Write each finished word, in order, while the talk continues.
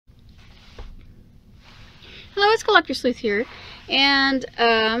Hello, it's Collector Sleuth here, and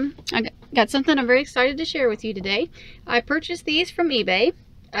I got something I'm very excited to share with you today. I purchased these from eBay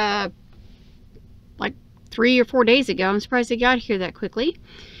like 3 or 4 days ago. I'm surprised they got here that quickly.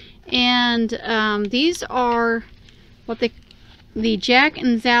 And these are what the Jack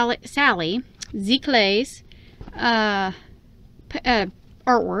and Sally Giclee's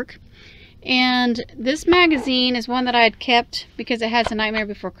artwork. And this magazine is one that I had kept because it has a Nightmare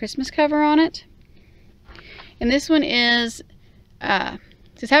Before Christmas cover on it. And this one is,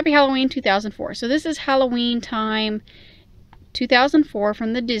 says Happy Halloween 2004. So this is Halloween time 2004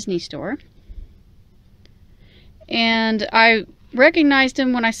 from the Disney store. And I recognized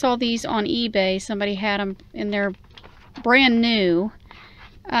them when I saw these on eBay. Somebody had them and they're brand new.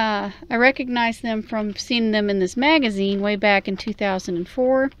 I recognized them from seeing them in this magazine way back in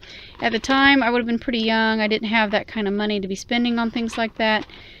 2004. At the time, I would have been pretty young. I didn't have that kind of money to be spending on things like that.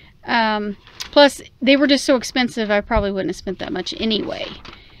 Plus, they were just so expensive, I probably wouldn't have spent that much anyway.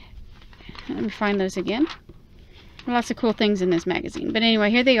 Let me find those again. Lots of cool things in this magazine. But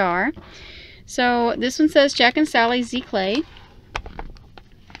anyway, here they are. So, this one says Jack and Sally Giclee.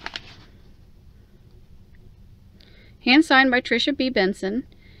 Hand signed by Trisha B. Benson.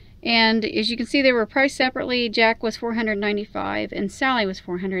 And as you can see, they were priced separately. Jack was $495 and Sally was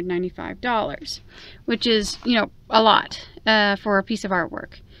 $495, which is, you know, a lot for a piece of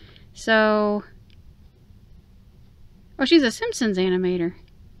artwork. So, oh, she's a Simpsons animator.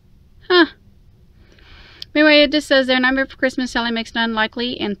 Huh. Anyway, it just says there, Nightmare Before Christmas, Sally makes an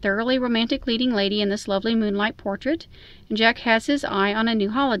unlikely and thoroughly romantic leading lady in this lovely moonlight portrait, and Jack has his eye on a new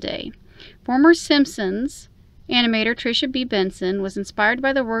holiday. Former Simpsons animator Trisha B. Benson was inspired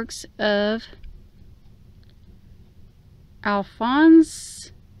by the works of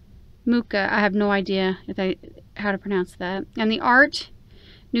Alphonse Mucha. I have no idea how to pronounce that. And the Art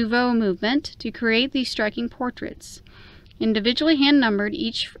Nouveau movement to create these striking portraits. Individually hand-numbered,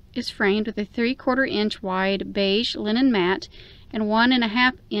 each is framed with a 3/4 inch wide beige linen mat and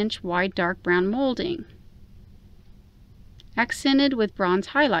 1.5 inch wide dark brown molding, accented with bronze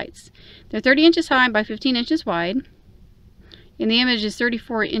highlights. They're 30 inches high by 15 inches wide, and the image is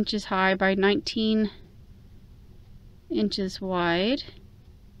 34 inches high by 19 inches wide.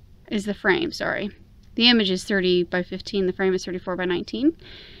 Is the frame, sorry. The image is 30 by 15, the frame is 34 by 19.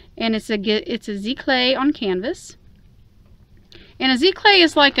 And it's a Giclee on canvas. And a Giclee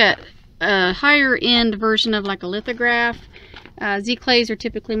is like a higher end version of like a lithograph. Giclees are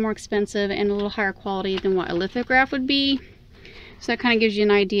typically more expensive and a little higher quality than what a lithograph would be. So that kind of gives you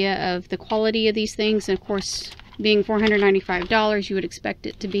an idea of the quality of these things. And of course, being $495, you would expect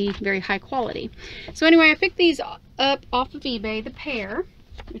it to be very high quality. So anyway, I picked these up off of eBay, the pair,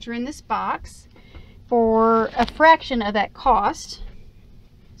 which are in this box, for a fraction of that cost.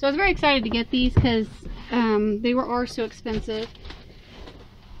 So I was very excited to get these because they are so expensive.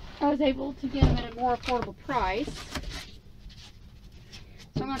 I was able to get them at a more affordable price.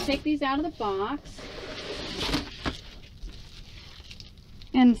 So I'm going to take these out of the box.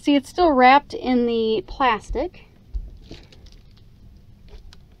 And see, it's still wrapped in the plastic.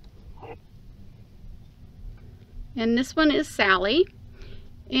 And this one is Sally.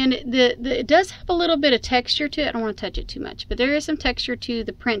 And it does have a little bit of texture to it. I don't want to touch it too much, but there is some texture to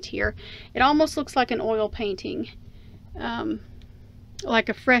the print here. It almost looks like an oil painting, like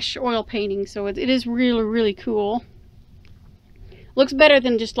a fresh oil painting. So it is really, really cool. Looks better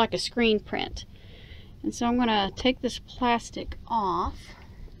than just like a screen print. And so I'm going to take this plastic off.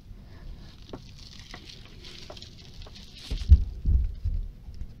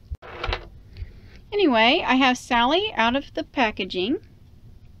 Anyway, I have Sally out of the packaging.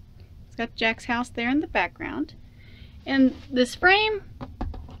 It's got Jack's house there in the background. And this frame,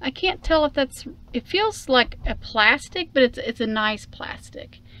 I can't tell if that's, it feels like a plastic, but it's a nice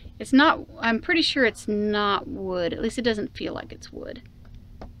plastic. It's not, I'm pretty sure it's not wood. At least it doesn't feel like it's wood.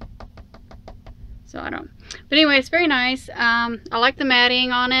 So I don't, but anyway, it's very nice. I like the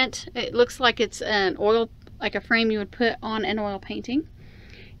matting on it. It looks like it's an oil, like a frame you would put on an oil painting.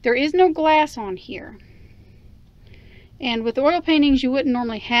 There is no glass on here. And with oil paintings, you wouldn't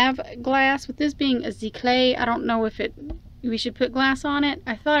normally have glass. With this being a Giclee, I don't know if we should put glass on it.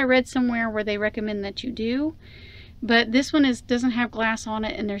 I thought I read somewhere where they recommend that you do. But this one doesn't have glass on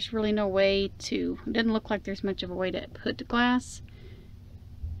it, and there's really no way to, it doesn't look like there's much of a way to put glass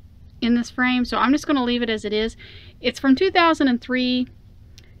in this frame. So I'm just going to leave it as it is. It's from 2003.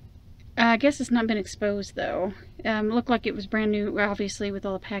 I guess it's not been exposed though. Looked like it was brand new, obviously, with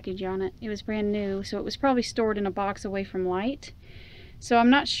all the package on it. It was brand new, so it was probably stored in a box away from light. So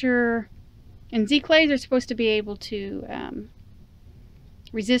I'm not sure. And Giclees are supposed to be able to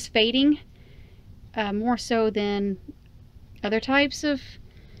resist fading. more so than other types of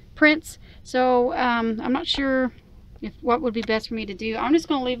prints. So I'm not sure what would be best for me to do. I'm just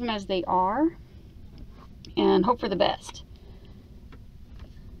going to leave them as they are and hope for the best.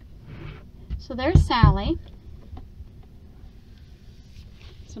 So there's Sally.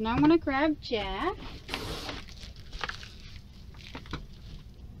 So now I'm going to grab Jack.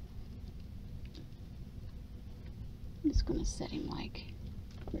 I'm just going to set him like,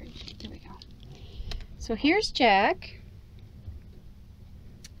 there we go. So here's Jack.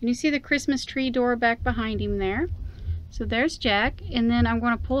 And you see the Christmas tree door back behind him there. So there's Jack, and then I'm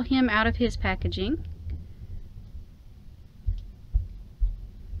going to pull him out of his packaging.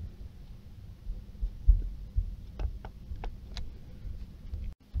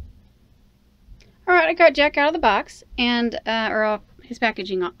 Alright, I got Jack out of the box, and or off his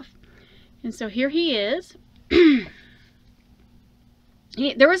packaging off. And so here he is.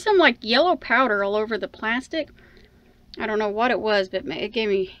 There was some like yellow powder all over the plastic. I don't know what it was, but it gave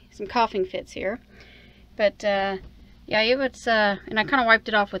me some coughing fits here. But yeah, it was, and I kind of wiped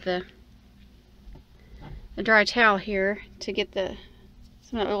it off with a dry towel here to get some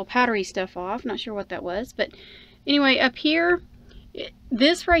of that little powdery stuff off. Not sure what that was, but anyway, up here,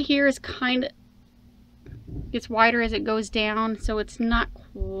 this right here is kind of gets wider as it goes down, so it's not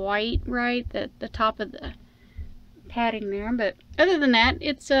quite right, the top of the padding there. But other than that,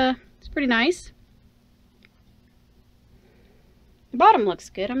 it's pretty nice. The bottom looks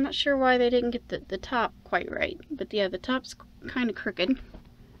good. I'm not sure why they didn't get the top quite right, but yeah, the top's kind of crooked.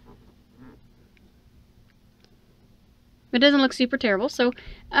 It doesn't look super terrible. So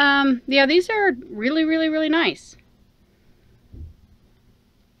yeah, these are really, really, really nice.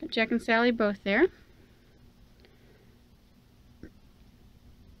 Got Jack and Sally both there.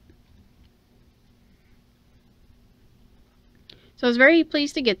 So I was very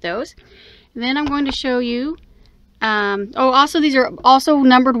pleased to get those. And then I'm going to show you, also these are also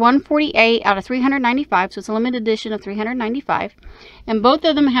numbered 148 out of 395, so it's a limited edition of 395. And both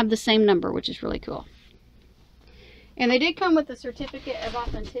of them have the same number, which is really cool. And they did come with a certificate of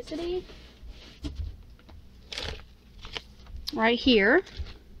authenticity right here.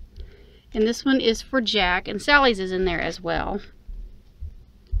 And this one is for Jack, and Sally's is in there as well.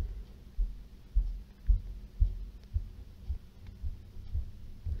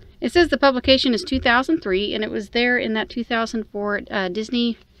 It says the publication is 2003, and it was there in that 2004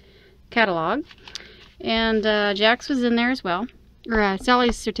 Disney catalog. And Jack's was in there as well. Or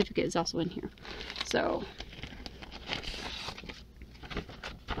Sally's certificate is also in here. So,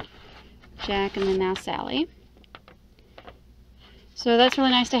 Jack and then now Sally. So that's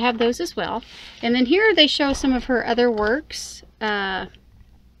really nice to have those as well. And then here they show some of her other works. I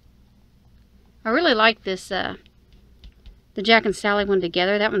really like this the Jack and Sally one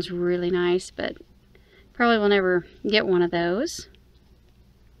together. That one's really nice, but probably will never get one of those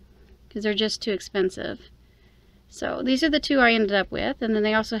because they're just too expensive. So these are the two I ended up with. And then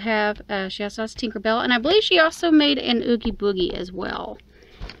they also have, she also has Tinkerbell, and I believe she also made an Oogie Boogie as well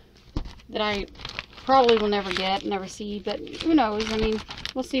that I probably will never get, never see, but who knows. I mean,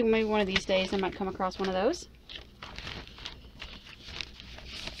 we'll see. Maybe one of these days I might come across one of those.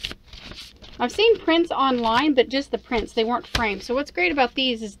 I've seen prints online, but just the prints. They weren't framed. So what's great about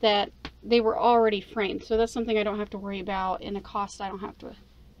these is that they were already framed. So that's something I don't have to worry about, and a cost I don't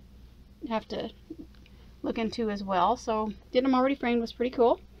have to look into as well. So getting them already framed was pretty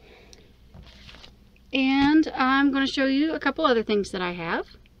cool. And I'm going to show you a couple other things that I have.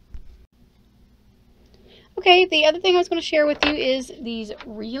 Okay, the other thing I was going to share with you is these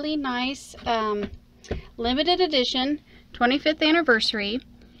really nice limited edition 25th anniversary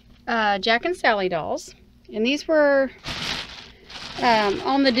Jack and Sally dolls. And these were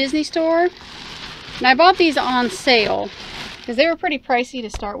on the Disney store. And I bought these on sale because they were pretty pricey to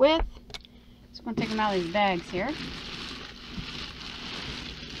start with. Just going to take them out of these bags here.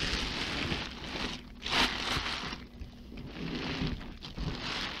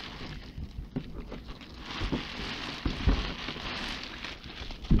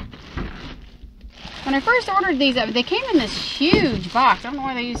 When I first ordered these, they came in this huge box. I don't know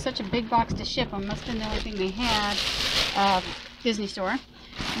why they used such a big box to ship them. Must have been the only thing they had, Disney store.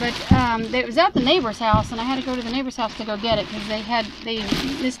 But it was at the neighbor's house, and I had to go to the neighbor's house to go get it because they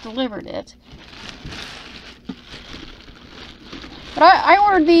misdelivered it. But I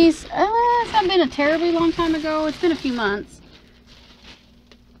ordered these. It's not been a terribly long time ago. It's been a few months.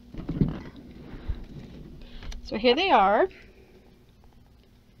 So here they are.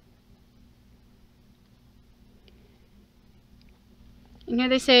 And here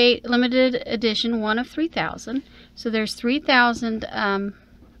they say limited edition, 1 of 3,000. So there's 3,000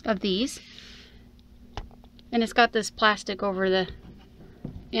 of these. And it's got this plastic over the,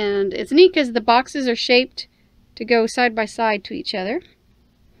 and it's neat because the boxes are shaped to go side by side to each other.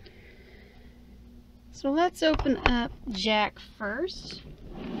 So let's open up Jack first.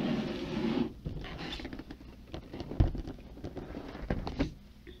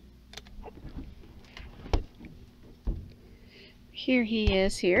 Here he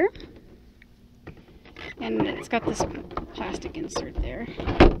is here. And it's got this plastic insert there.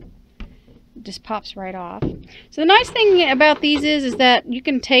 It just pops right off. So the nice thing about these is that you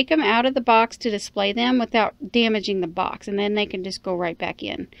can take them out of the box to display them without damaging the box, and then they can just go right back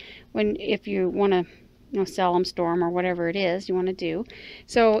in if you want to, you know, sell them, store them, or whatever it is you want to do.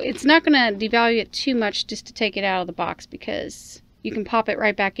 So it's not going to devalue it too much just to take it out of the box, because you can pop it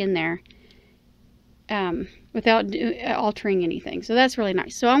right back in there without altering anything. So that's really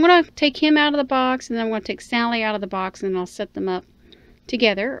nice. So I'm going to take him out of the box, and then I'm going to take Sally out of the box, and I'll set them up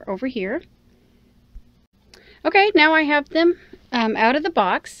together over here. Okay, now I have them out of the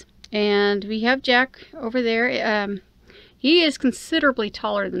box, and we have Jack over there. He is considerably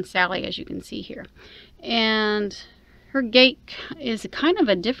taller than Sally, as you can see here. And her gait is kind of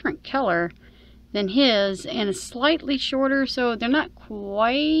a different color than his, and is slightly shorter, so they're not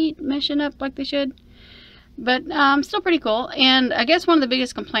quite meshing up like they should. But still pretty cool. And I guess one of the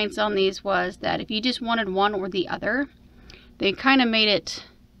biggest complaints on these was that if you just wanted one or the other, they kind of made it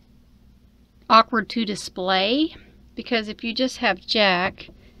awkward to display, because if you just have Jack,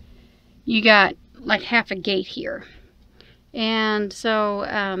 you got like half a gate here. And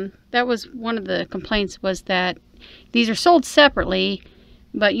so that was one of the complaints, was that these are sold separately,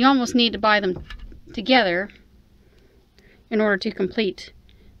 but you almost need to buy them together in order to complete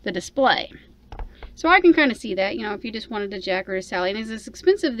the display. So I can kind of see that, you know, if you just wanted a Jack or a Sally, and as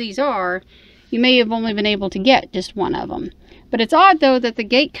expensive these are, you may have only been able to get just one of them. But it's odd, though, that the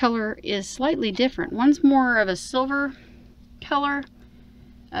gate color is slightly different. One's more of a silver color,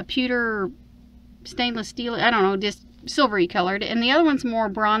 a pewter stainless steel, I don't know, just silvery colored, and the other one's more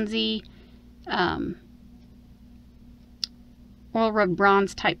bronzy, oil rubbed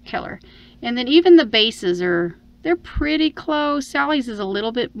bronze type color. And then even the bases they're pretty close. Sally's is a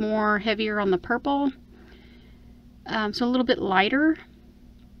little bit more heavier on the purple, so a little bit lighter.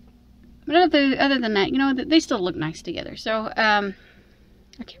 But other than that, you know, they still look nice together. So I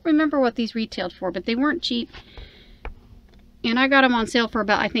can't remember what these retailed for, but they weren't cheap. And I got them on sale for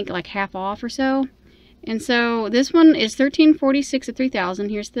about, I think, like half off or so. And so this one is $13.46 at 3,000.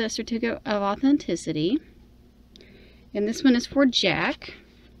 Here's the certificate of authenticity. And this one is for Jack.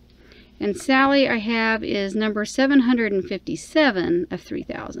 And Sally, I have, is number 757 of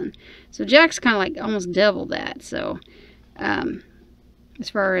 3,000. So Jack's kind of like almost double that. So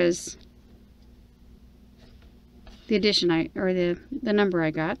as far as the edition the number I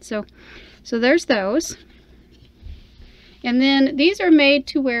got. So there's those. And then these are made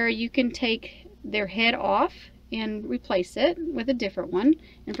to where you can take their head off and replace it with a different one.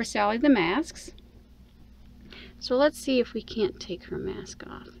 And for Sally, the masks. So let's see if we can't take her mask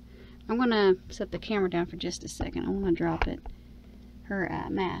off. I'm going to set the camera down for just a second. I want to drop it. Her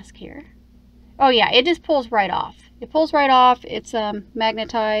mask here. Oh yeah, it just pulls right off. It pulls right off. It's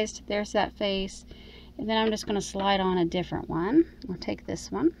magnetized. There's that face. And then I'm just going to slide on a different one. I'll take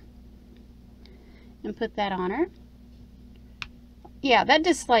this one and put that on her. Yeah, that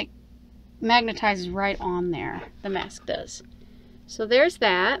just like magnetizes right on there. The mask does. So there's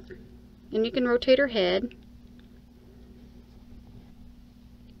that. And you can rotate her head.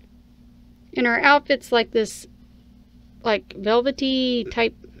 And her outfit's like this, like velvety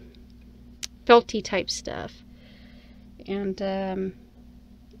type, felty type stuff. And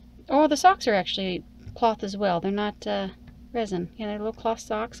oh, the socks are actually cloth as well. They're not resin. Yeah, they're little cloth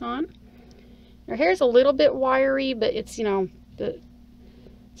socks on. Her hair's a little bit wiry, but it's, you know,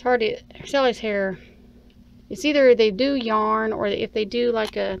 it's hard to. Sally's hair, it's either they do yarn, or if they do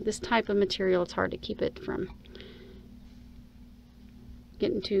like this type of material, it's hard to keep it from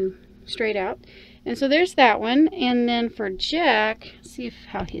getting too straight out. And so there's that one. And then for Jack, see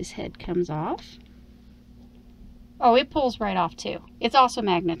how his head comes off. Oh, it pulls right off too. It's also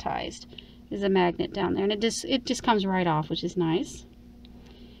magnetized. There's a magnet down there, and it just comes right off, which is nice.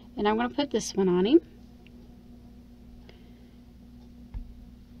 And I'm going to put this one on him.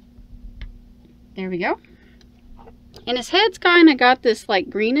 There we go. And his head's kind of got this like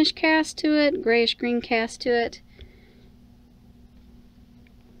greenish cast to it, grayish green cast to it.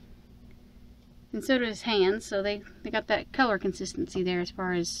 And so do his hands, so they got that color consistency there as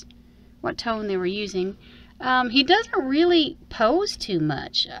far as what tone they were using. He doesn't really pose too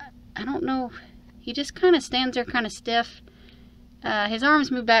much. I don't know. He just kind of stands there kind of stiff. His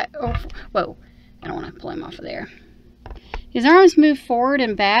arms move back. Oh, whoa. I don't want to pull him off of there. His arms move forward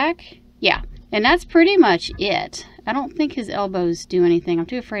and back. Yeah, and that's pretty much it. I don't think his elbows do anything. I'm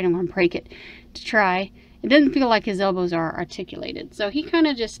too afraid I'm going to break it to try. It doesn't feel like his elbows are articulated. So he kind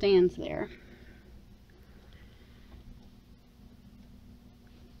of just stands there.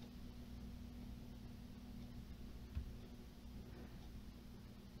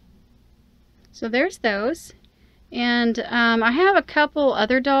 So there's those. And I have a couple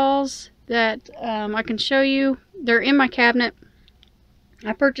other dolls that I can show you. They're in my cabinet.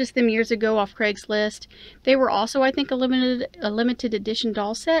 I purchased them years ago off Craigslist. They were also, I think, a limited edition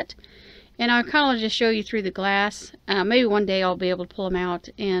doll set. And I'll kind of just show you through the glass. Maybe one day I'll be able to pull them out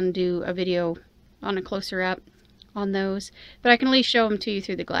and do a video on a closer up on those. But I can at least show them to you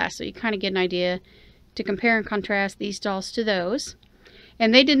through the glass so you kind of get an idea to compare and contrast these dolls to those.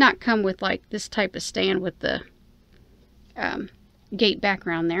 And they did not come with like this type of stand with the gate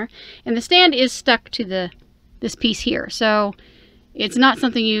background there. And the stand is stuck to this piece here. So it's not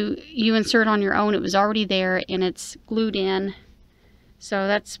something you insert on your own. It was already there and it's glued in. So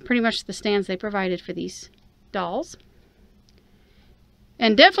that's pretty much the stands they provided for these dolls.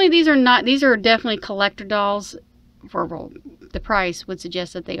 And definitely these are definitely collector dolls. For, well, the price would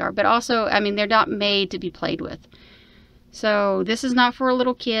suggest that they are. But also, I mean, they're not made to be played with. So this is not for a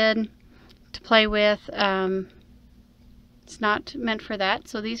little kid to play with. It's not meant for that.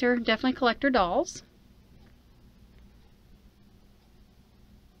 So these are definitely collector dolls.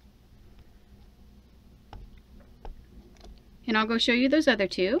 And I'll go show you those other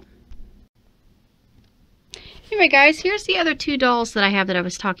two. Anyway guys, here's the other two dolls that I have that I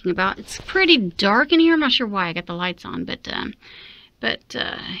was talking about. It's pretty dark in here. I'm not sure why I got the lights on, but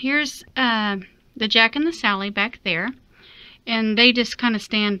here's the Jack and the Sally back there. And they just kind of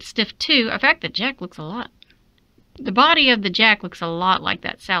stand stiff too. In fact, the Jack looks a lot. The body of the Jack looks a lot like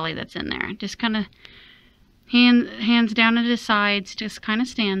that Sally that's in there. Just kind of hands down at his sides, just kind of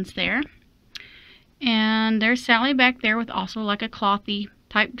stands there. And there's Sally back there with also like a clothy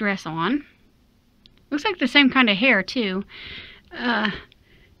type dress on. Looks like the same kind of hair too.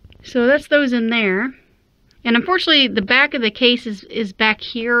 So that's those in there. And unfortunately the back of the case is back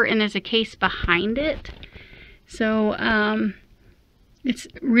here and there's a case behind it. So it's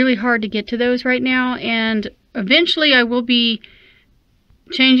really hard to get to those right now. And eventually I will be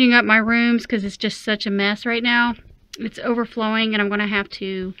changing up my rooms because it's just such a mess right now. It's overflowing and I'm going to have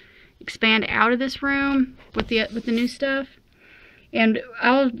to expand out of this room with the new stuff, and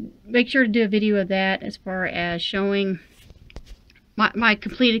I'll make sure to do a video of that as far as showing my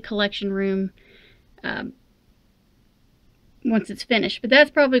completed collection room once it's finished. But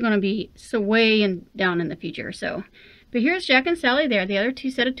that's probably going to be so way down in the future. So, but here's Jack and Sally there, the other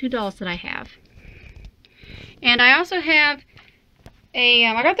set of two dolls that I have. And I also have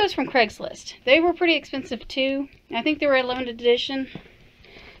I got those from Craigslist. They were pretty expensive too. I think they were a limited edition.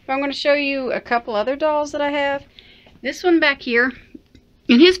 But I'm going to show you a couple other dolls that I have. This one back here,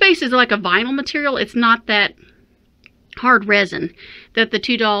 and his face is like a vinyl material. It's not that hard resin that the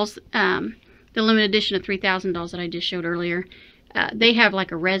two dolls, the limited edition of 3,000 dolls that I just showed earlier, they have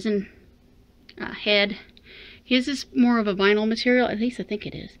like a resin head. His is more of a vinyl material. At least I think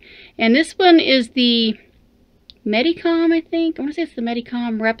it is. And this one is the Medicom, I think. I want to say it's the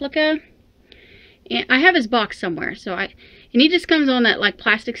Medicom replica. And I have his box somewhere, and he just comes on that like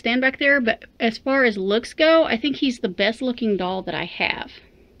plastic stand back there. But as far as looks go, I think he's the best looking doll that I have.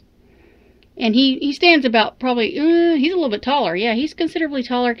 And he stands about probably, he's a little bit taller. Yeah, he's considerably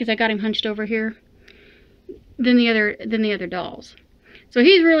taller because I got him hunched over here than the other dolls. So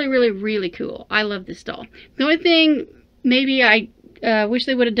he's really, really, really cool. I love this doll. The only thing maybe I wish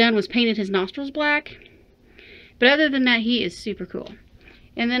they would have done was painted his nostrils black. But other than that, he is super cool.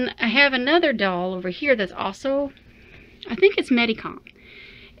 And then I have another doll over here that's also, I think it's Medicom.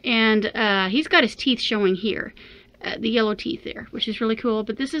 And he's got his teeth showing here. The yellow teeth there, which is really cool.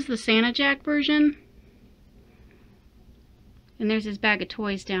 But this is the Santa Jack version. And there's his bag of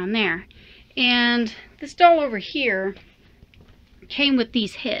toys down there. And this doll over here came with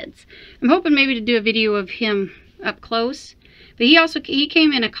these heads. I'm hoping maybe to do a video of him up close. But he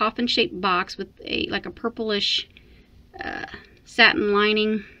came in a coffin-shaped box with like a purplish satin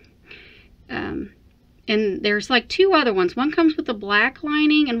lining. And there's like two other ones. One comes with the black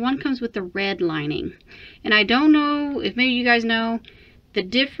lining and one comes with the red lining. And I don't know if maybe you guys know the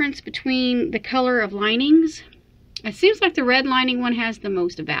difference between the color of linings. It seems like the red lining one has the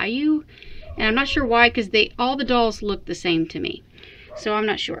most value. And I'm not sure why, because all the dolls look the same to me. So I'm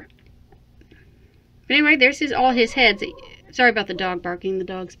not sure. But anyway, there's all his heads. Sorry about the dog barking. The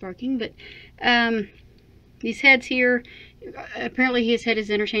dog's barking. But these heads here, Apparently his head is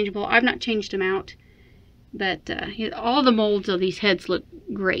interchangeable. I've not changed him out. But all the molds of these heads look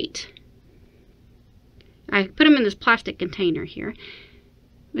great. I put them in this plastic container here.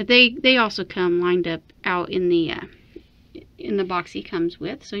 But they also come lined up out in the box he comes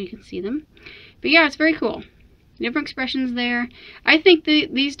with, so you can see them. But yeah, it's very cool. Different expressions there. I think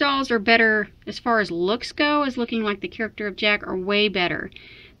these dolls are better as far as looks go, as looking like the character of Jack, are way better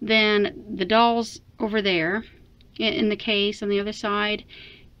than the dolls over there in the case on the other side,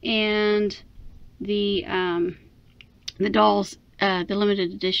 and the dolls, the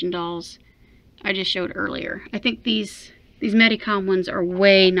limited edition dolls I just showed earlier. I think these Medicom ones are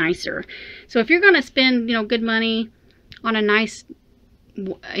way nicer. So if you're gonna spend, you know, good money on a nice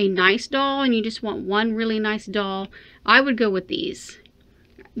doll and you just want one really nice doll, I would go with these.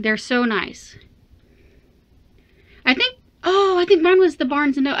 They're so nice. I think mine was the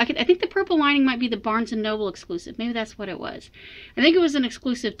Barnes & Noble. I think the purple lining might be the Barnes & Noble exclusive. Maybe that's what it was. I think it was an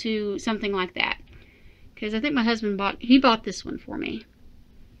exclusive to something like that. Because I think my husband bought this one for me.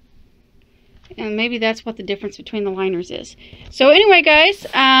 And maybe that's what the difference between the liners is. So anyway, guys,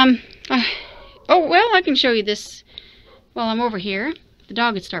 oh, well, I can show you this while I'm over here. The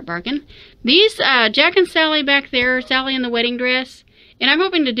dog would start barking. These, Jack and Sally back there, Sally in the wedding dress, and I'm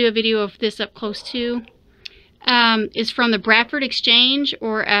hoping to do a video of this up close too, is from the Bradford Exchange,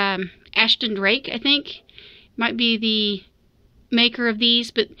 or Ashton Drake, I think. Might be the maker of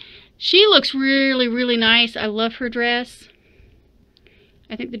these, but she looks really, really nice. I love her dress.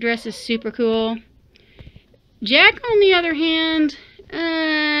 I think the dress is super cool. Jack, on the other hand,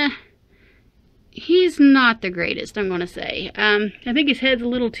 he's not the greatest, I'm going to say. I think his head's a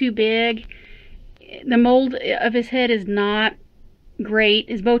little too big. The mold of his head is not great.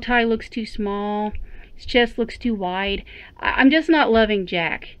 His bow tie looks too small. His chest looks too wide. I'm just not loving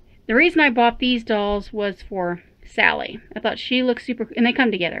Jack. The reason I bought these dolls was for Sally. I thought she looked super, and they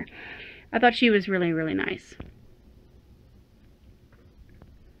come together. I thought she was really, really nice.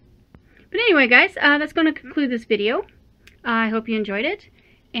 But anyway, guys, that's going to conclude this video. I hope you enjoyed it.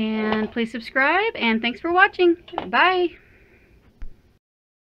 And please subscribe, and thanks for watching. Bye!